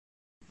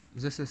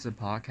This is a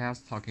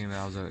podcast talking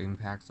about the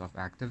impacts of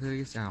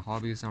activities and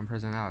hobbies on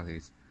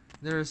personalities.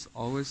 There is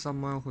always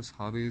someone whose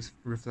hobbies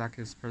reflect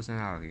his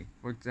personality.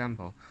 For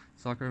example,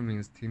 soccer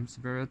means team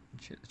spirit,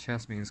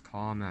 chess means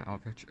calm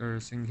and picture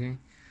thinking.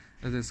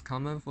 It is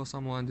common for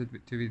someone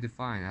to be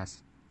defined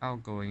as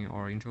outgoing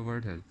or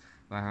introverted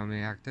by how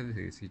many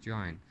activities he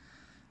joined.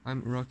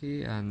 I'm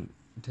Rocky, and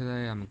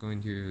today I'm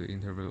going to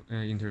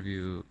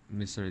interview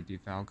Mr.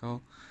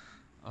 DiFalco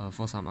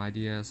for some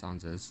ideas on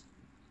this.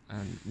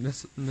 And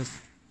Miss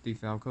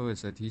DiFalco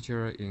is a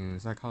teacher in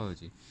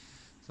psychology.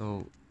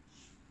 So,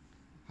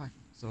 hi.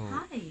 So,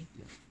 Hi.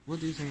 yeah. What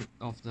do you think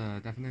of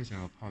the definition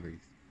of hobbies?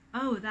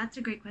 Oh, that's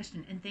a great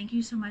question. And thank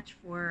you so much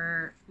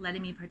for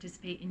letting me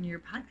participate in your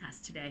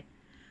podcast today.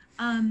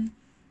 Um,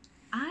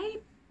 I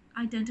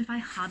identify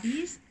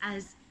hobbies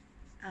as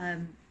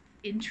um,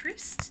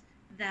 interests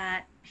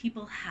that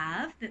people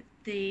have that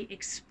they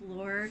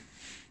explore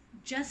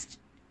just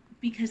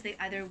because they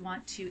either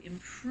want to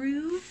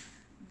improve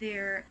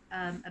their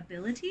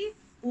ability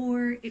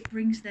or it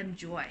brings them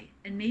joy.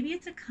 And maybe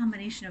it's a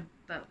combination of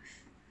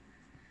both.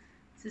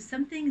 So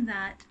something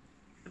that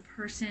a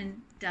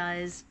person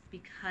does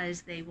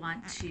because they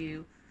want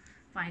to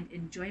find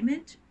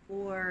enjoyment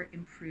or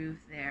improve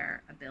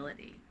their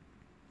ability.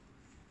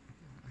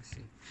 I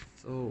see.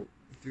 So,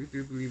 do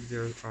you believe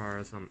there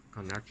are some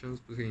connections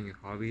between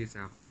hobbies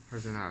and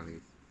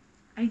personalities?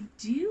 I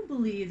do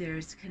believe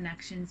there's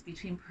connections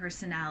between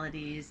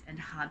personalities and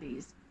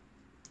hobbies.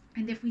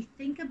 And if we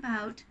think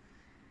about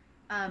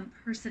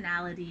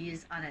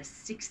personalities on a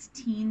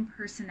 16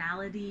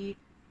 personality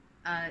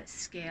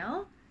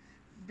scale,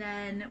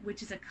 then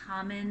which is a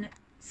common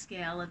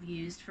scale of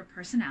used for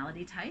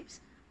personality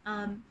types,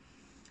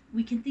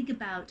 we can think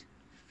about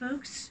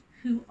folks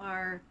who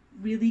are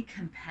really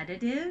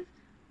competitive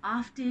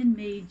often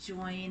may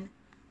join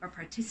or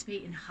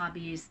participate in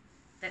hobbies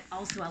that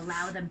also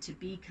allow them to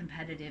be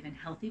competitive in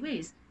healthy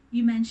ways.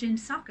 You mentioned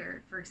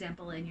soccer, for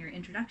example, in your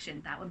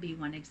introduction. That would be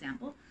one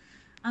example.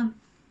 Um,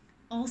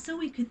 Also,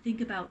 we could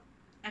think about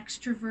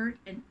extrovert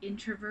and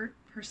introvert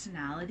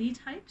personality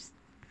types.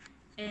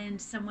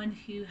 And someone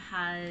who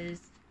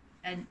has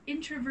an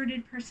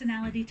introverted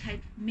personality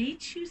type may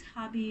choose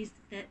hobbies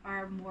that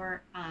are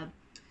more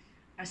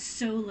a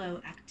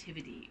solo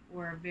activity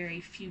or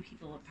very few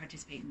people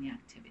participate in the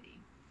activity.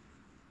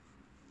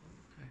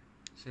 Okay,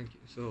 thank you.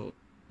 So,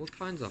 what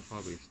kinds of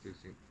hobbies do you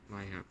think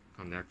might have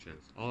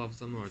connections? All of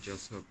them, or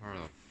just a part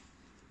of?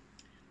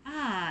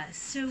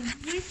 So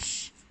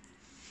which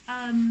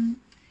um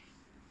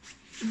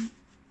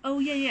oh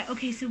yeah,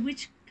 okay, so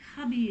which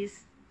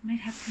hobbies might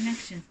have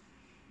connections?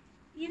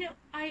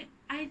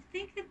 I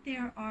think that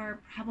there are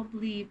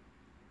probably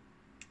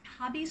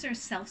hobbies are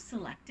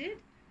self-selected,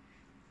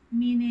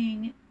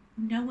 meaning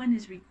no one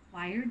is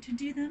required to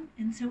do them.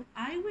 And so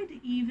I would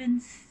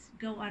even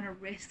go on a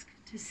risk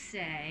to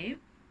say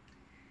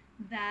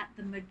that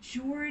the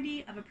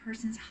majority of a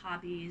person's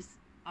hobbies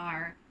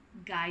are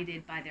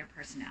guided by their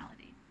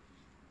personality.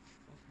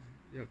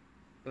 Okay. Yep.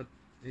 But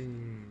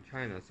in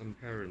China, some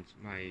parents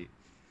might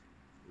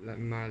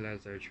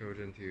let their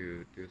children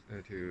to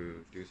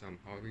do some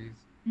hobbies.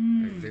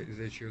 Like Mm.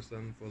 they choose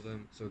them for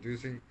them. So do you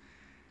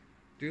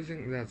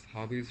think that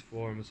hobbies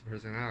forms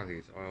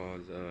personalities, or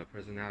the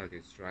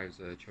personalities drives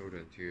the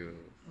children to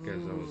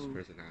get those Oh,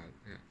 personality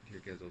to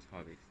get those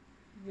hobbies?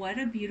 what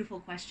a beautiful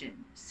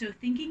question. So,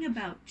 thinking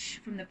about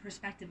from the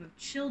perspective of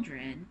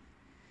children,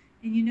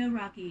 and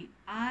Rocky,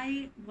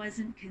 I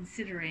wasn't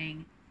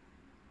considering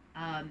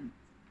um,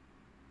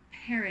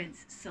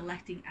 parents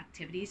selecting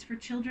activities for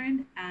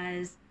children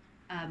as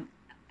um,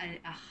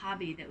 a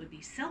hobby that would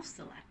be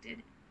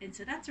self-selected. And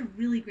so that's a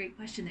really great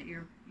question that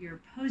you're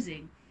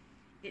posing.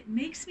 It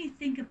makes me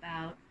think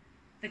about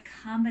the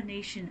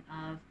combination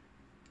of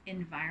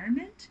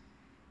environment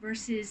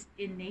versus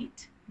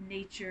innate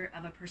nature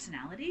of a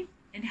personality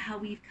and how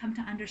we've come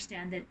to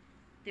understand that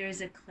there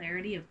is a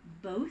clarity of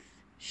both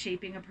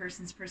shaping a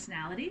person's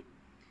personality.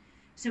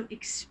 So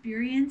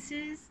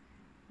experiences,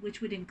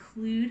 which would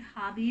include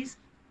hobbies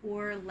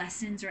or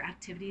lessons or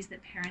activities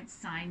that parents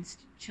sign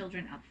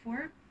children up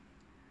for,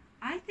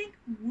 I think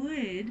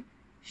would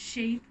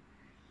shape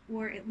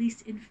or at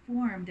least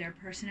inform their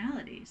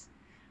personalities.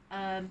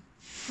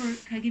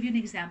 Can I give you an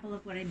example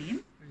of what I mean?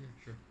 Oh, yeah,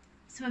 sure.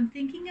 So I'm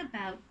thinking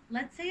about,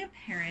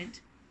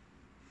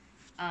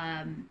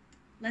 um,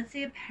 let's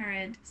say a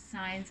parent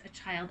signs a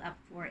child up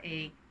for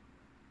a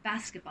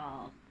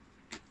basketball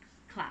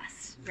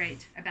class,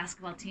 right? A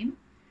basketball team.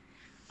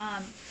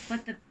 Um,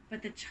 but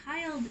the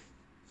child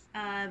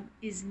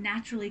is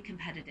naturally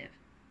competitive.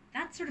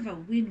 That's sort of a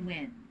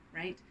win-win,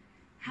 right?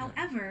 Yeah.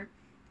 However,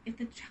 if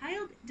the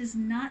child does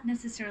not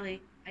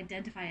necessarily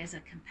identify as a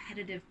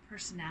competitive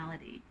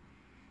personality,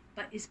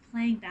 but is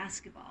playing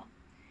basketball,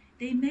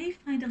 they may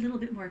find a little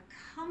bit more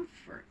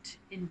comfort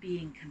in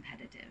being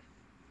competitive.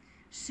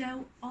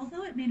 So,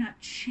 although it may not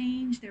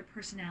change their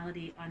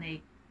personality on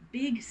a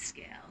big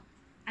scale,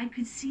 I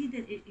could see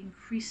that it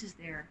increases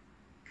their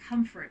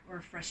comfort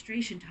or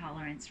frustration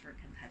tolerance for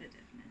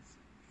competitiveness.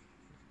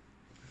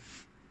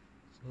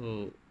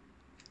 So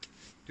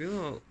Do you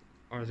know,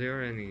 are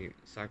there any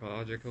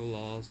psychological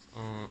laws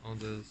on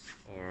this,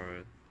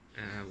 or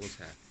what's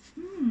that?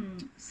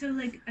 So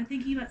like I'm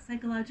thinking about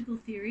psychological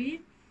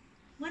theory.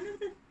 One of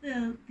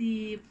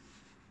the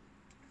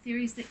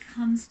theories that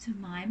comes to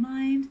my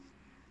mind,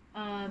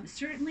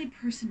 certainly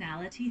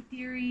personality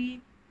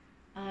theory,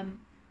 um,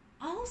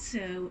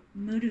 also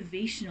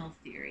motivational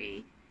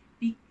theory.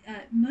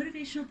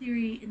 Motivational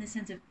theory in the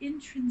sense of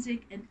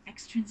intrinsic and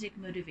extrinsic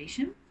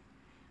motivation.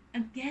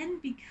 Again,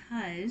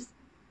 because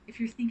if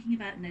you're thinking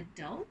about an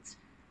adult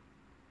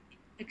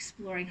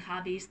exploring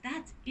hobbies,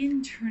 that's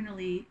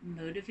internally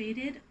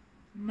motivated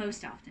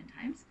most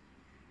oftentimes.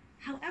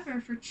 However,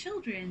 for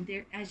children,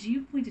 there, as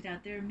you pointed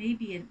out, there may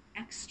be an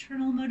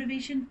external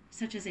motivation,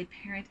 such as a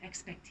parent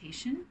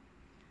expectation,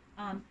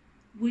 um,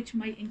 which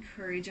might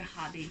encourage a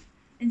hobby.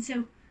 And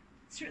so,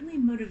 certainly,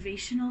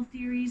 motivational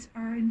theories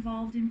are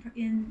involved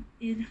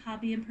in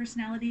hobby and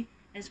personality,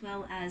 as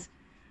well as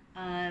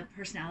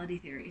personality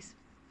theories.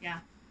 Yeah.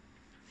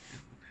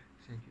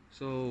 Thank you.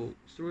 So,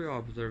 through your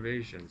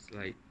observations,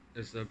 like,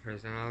 is the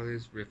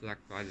personalities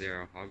reflect by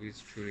their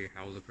hobbies truly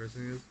how the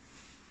person is?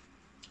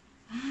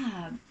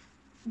 Ah,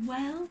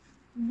 well,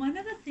 one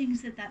of the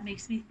things that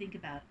makes me think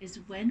about is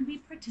when we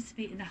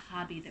participate in a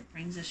hobby that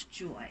brings us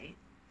joy,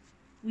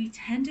 we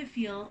tend to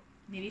feel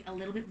maybe a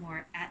little bit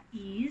more at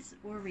ease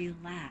or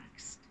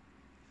relaxed.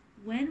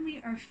 When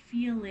we are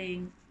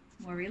feeling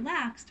more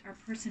relaxed, our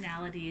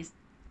personalities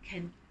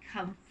can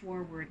come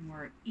forward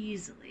more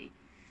easily.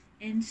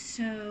 And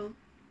so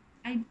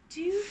I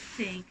do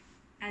think,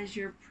 as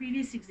your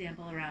previous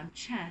example around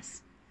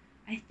chess,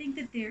 I think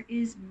that there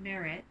is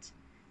merit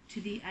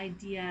to the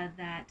idea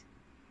that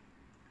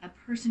a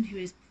person who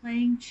is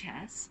playing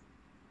chess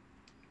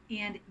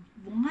and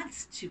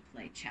wants to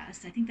play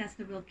chess, I think that's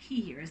the real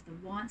key here, is the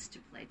wants to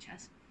play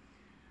chess,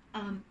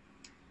 um,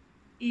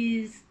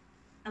 is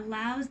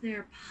allows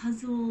their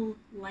puzzle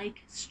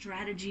like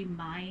strategy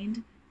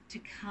mind to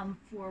come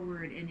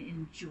forward in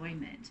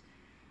enjoyment.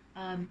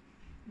 Um,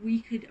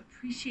 we could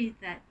appreciate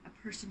that a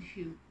person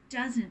who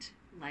doesn't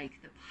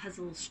like the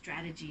puzzle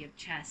strategy of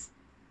chess,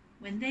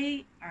 when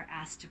they are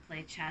asked to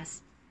play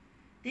chess,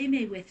 they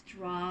may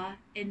withdraw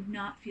and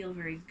not feel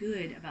very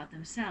good about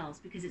themselves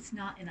because it's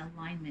not in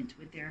alignment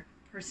with their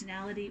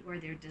personality or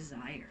their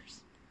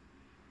desires.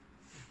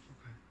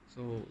 Okay.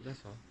 So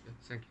that's all. Yeah,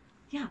 thank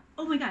you. Yeah.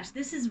 Oh my gosh,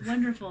 this is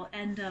wonderful.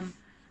 And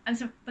I'm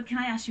sorry, but can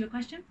I ask you a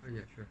question? Oh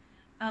yeah, sure.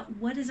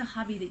 What is a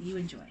hobby that you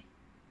enjoy?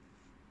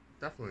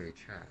 Definitely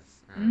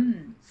chess and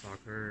Mm,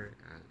 soccer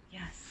and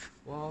yes.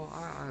 well,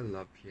 I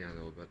love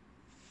piano, but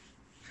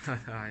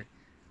I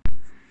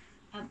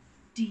Um,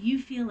 do you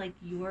feel like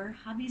your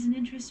hobbies and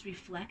interests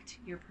reflect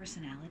your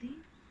personality?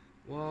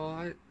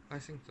 well I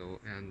think so.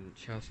 And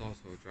chess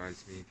also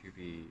drives me to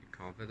be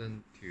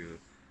confident to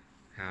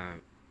have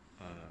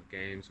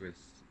games with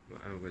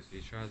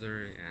each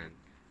other, and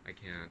I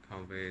can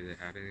convey the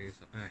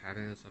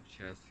happiness of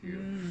chess to you.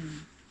 Mm,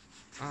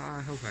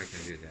 I hope I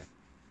can do that.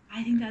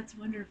 I think that's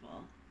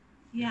wonderful.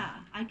 Yeah,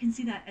 I can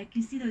see that. I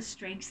can see those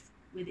strengths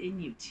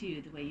within you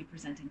too, the way you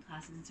present in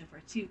classes and so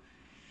forth too.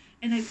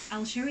 And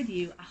I'll share with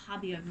you a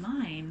hobby of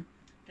mine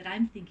that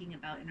I'm thinking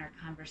about in our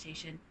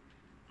conversation.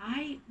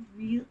 I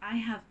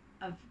have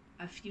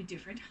a few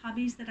different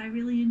hobbies that I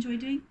really enjoy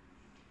doing.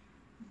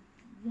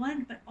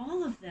 One, but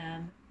all of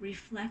them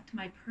reflect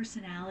my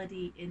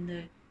personality in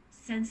the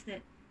sense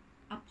that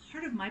a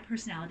part of my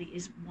personality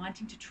is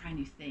wanting to try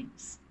new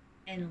things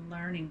and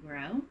learn and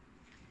grow.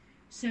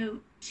 So,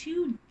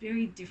 two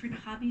very different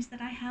hobbies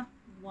that I have.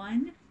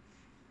 One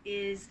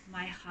is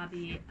my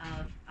hobby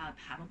of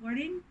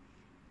paddleboarding,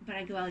 but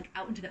I go out, like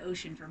out into the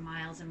ocean for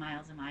miles and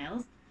miles and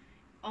miles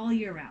all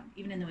year round,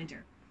 even in the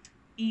winter.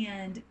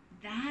 And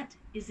that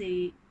is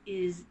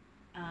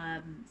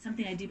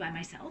something I do by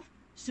myself.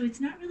 So it's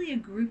not really a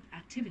group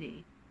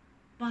activity,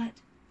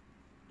 but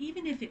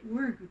even if it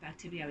were a group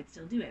activity, I would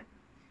still do it.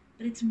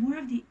 But it's more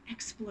of the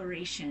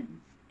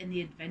exploration and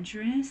the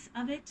adventurous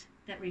of it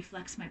that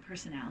reflects my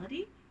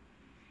personality.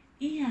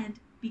 And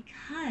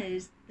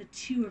because the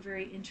two are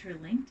very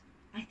interlinked,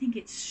 I think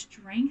it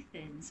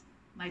strengthens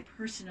my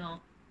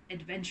personal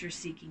adventure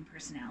seeking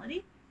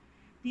personality.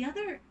 The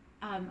other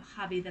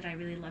hobby that I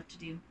really love to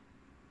do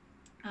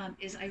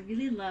is I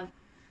really love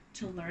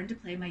to learn to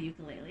play my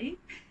ukulele,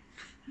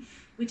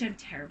 which I'm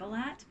terrible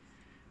at,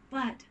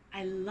 but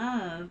I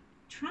love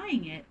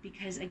trying it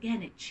because,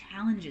 again, it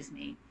challenges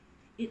me.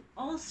 It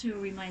also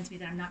reminds me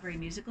that I'm not very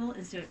musical,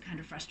 and so it kind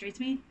of frustrates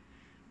me.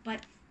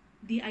 But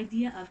the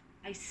idea of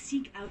I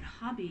seek out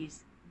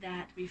hobbies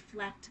that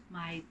reflect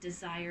my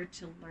desire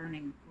to learn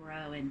and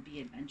grow and be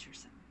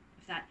adventuresome.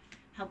 If that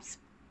helps,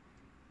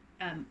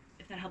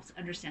 if that helps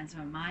understand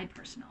some of my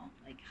personal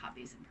like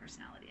hobbies and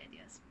personality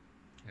ideas,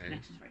 Okay.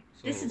 connections for you.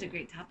 So This is a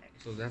great topic.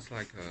 so that's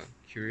like a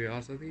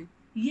curiosity.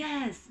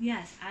 Yes,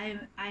 yes.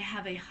 I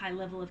have a high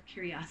level of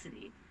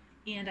curiosity,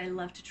 and I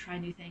love to try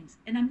new things.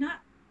 And I'm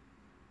not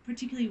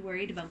particularly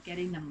worried about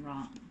getting them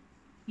wrong.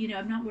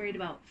 I'm not worried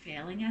about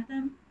failing at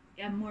them.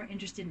 I'm more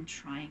interested in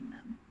trying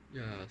them.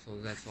 Yeah, so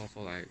that's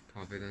also like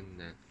confidence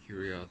and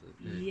curiosity.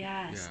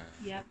 Yes.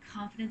 Yeah. Yep.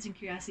 Confidence and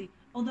curiosity.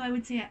 Although I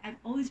would say I've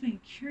always been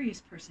a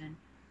curious person,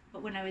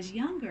 but when I was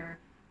younger,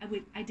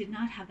 I did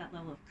not have that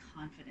level of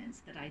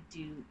confidence that I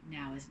do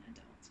now as an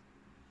adult.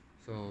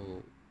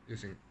 So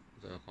using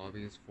the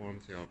hobbies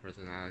forms your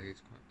personality.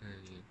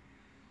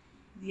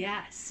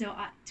 Yes. So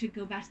to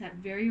go back to that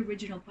very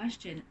original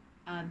question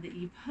that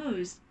you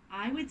posed,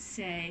 I would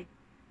say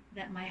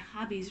that my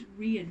hobbies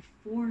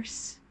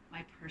reinforce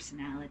my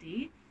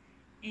personality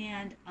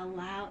and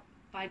allow,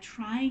 by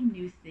trying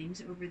new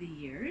things over the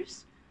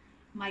years,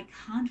 my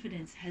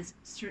confidence has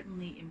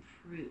certainly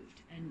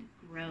improved and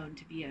grown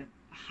to be a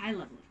high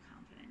level of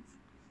confidence.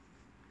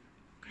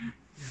 Yeah,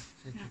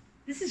 thank Yeah. you.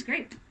 This is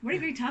great. What a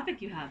great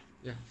topic you have.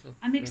 Yeah, so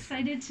I'm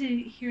excited to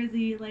hear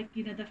the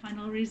the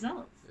final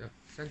results. Yeah,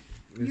 thank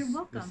you. You're Miss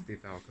welcome.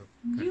 DiFalco.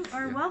 You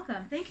are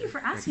welcome. Thank you for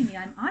asking me.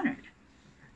 I'm honored.